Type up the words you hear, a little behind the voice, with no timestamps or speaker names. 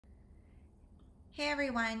Hey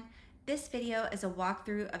everyone, this video is a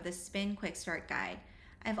walkthrough of the Spin Quick Start Guide.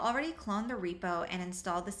 I've already cloned the repo and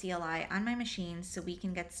installed the CLI on my machine so we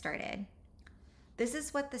can get started. This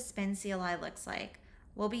is what the Spin CLI looks like.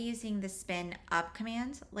 We'll be using the spin up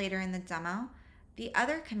command later in the demo. The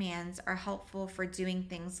other commands are helpful for doing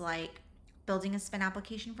things like building a spin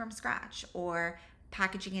application from scratch or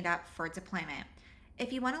packaging it up for deployment.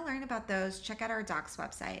 If you want to learn about those, check out our docs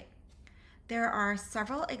website. There are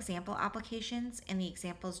several example applications in the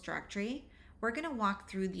examples directory. We're going to walk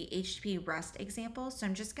through the HTTP REST example, so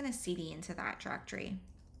I'm just going to cd into that directory.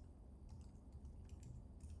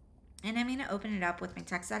 And I'm going to open it up with my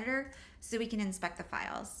text editor so we can inspect the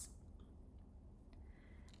files.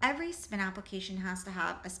 Every Spin application has to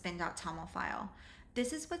have a spin.toml file.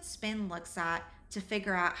 This is what Spin looks at to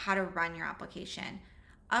figure out how to run your application.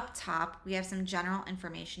 Up top, we have some general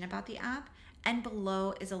information about the app, and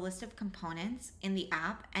below is a list of components in the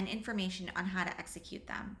app and information on how to execute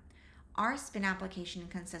them. Our Spin application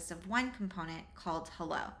consists of one component called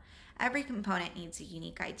hello. Every component needs a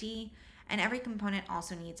unique ID, and every component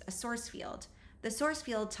also needs a source field. The source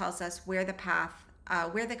field tells us where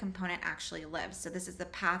the component actually lives. So this is the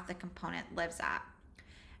path the component lives at.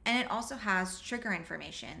 And it also has trigger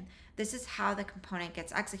information. This is how the component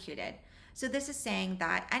gets executed. So this is saying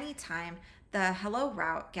that anytime the hello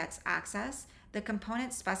route gets access, the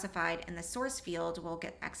component specified in the source field will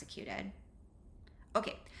get executed.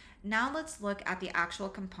 Okay, now let's look at the actual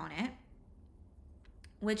component,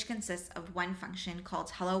 which consists of one function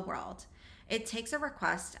called hello world. It takes a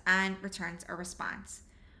request and returns a response.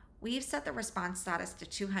 We've set the response status to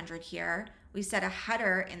 200 here. We set a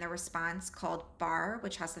header in the response called bar,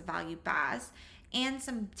 which has the value baz, and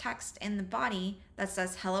some text in the body that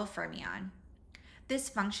says hello fermion. This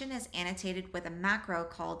function is annotated with a macro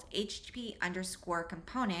called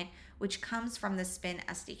http_component, which comes from the Spin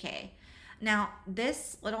SDK. Now,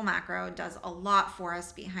 this little macro does a lot for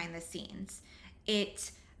us behind the scenes.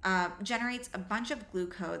 It generates a bunch of glue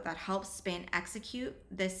code that helps Spin execute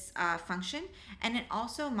this function, and it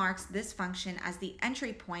also marks this function as the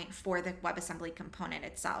entry point for the WebAssembly component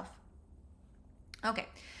itself. Okay,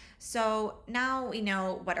 so now we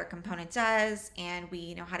know what our component does and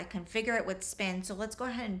we know how to configure it with Spin. So let's go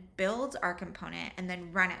ahead and build our component and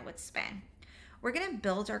then run it with Spin. We're going to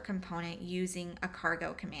build our component using a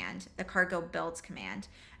cargo command, the cargo builds command,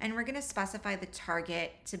 and we're going to specify the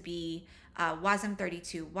target to be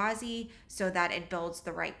wasm32 wazi so that it builds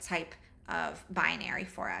the right type of binary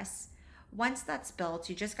for us. Once that's built,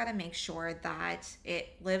 you just got to make sure that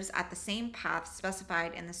it lives at the same path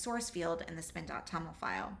specified in the source field in the spin.toml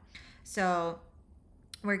file. So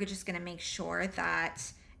we're just going to make sure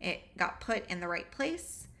that it got put in the right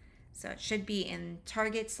place. So it should be in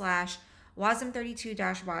target /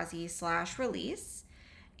 wasm32-wazi / release.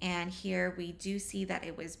 And here we do see that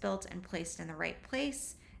it was built and placed in the right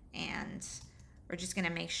place. And we're just going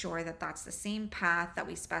to make sure that that's the same path that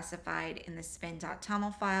we specified in the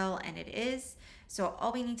spin.toml file, and it is. So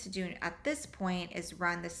all we need to do at this point is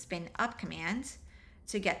run the spin up command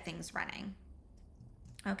to get things running.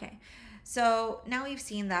 Okay, so now we've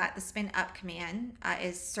seen that the spin up command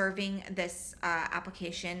is serving this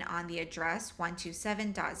application on the address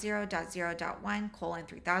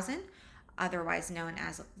 127.0.0.1:3000, otherwise known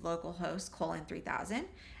as localhost :3000.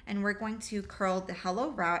 And we're going to curl the hello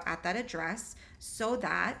route at that address so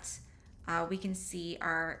that we can see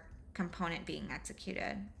our component being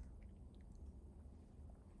executed.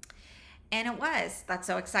 And it was. That's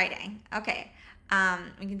so exciting. Okay,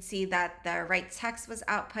 we can see that the right text was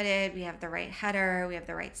outputted. We have the right header. We have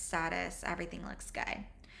the right status. Everything looks good.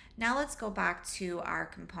 Now let's go back to our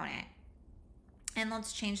component. And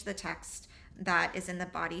let's change the text that is in the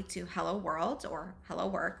body to hello world or hello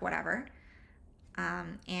work, whatever.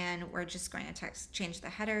 And we're just going to change the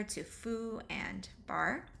header to foo and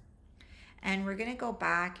bar. And we're going to go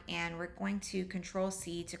back and we're going to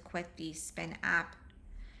Control-C to quit the Spin app.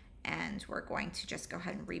 And we're going to just go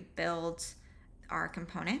ahead and rebuild our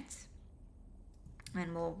component.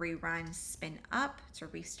 And we'll rerun spin up to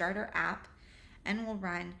restart our app. And we'll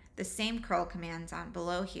run the same curl command down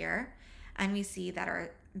below here. And we see that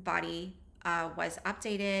our body was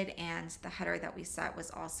updated and the header that we set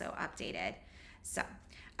was also updated. So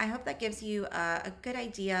I hope that gives you a good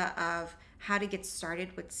idea of how to get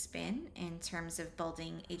started with Spin in terms of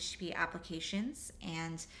building HTTP applications.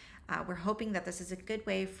 And we're hoping that this is a good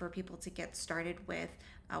way for people to get started with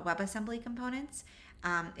WebAssembly components.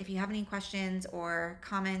 If you have any questions or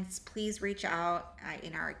comments, please reach out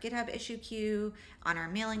in our GitHub issue queue, on our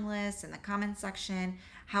mailing list, in the comments section.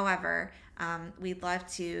 However, we'd love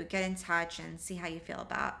to get in touch and see how you feel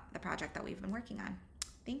about the project that we've been working on.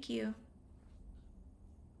 Thank you.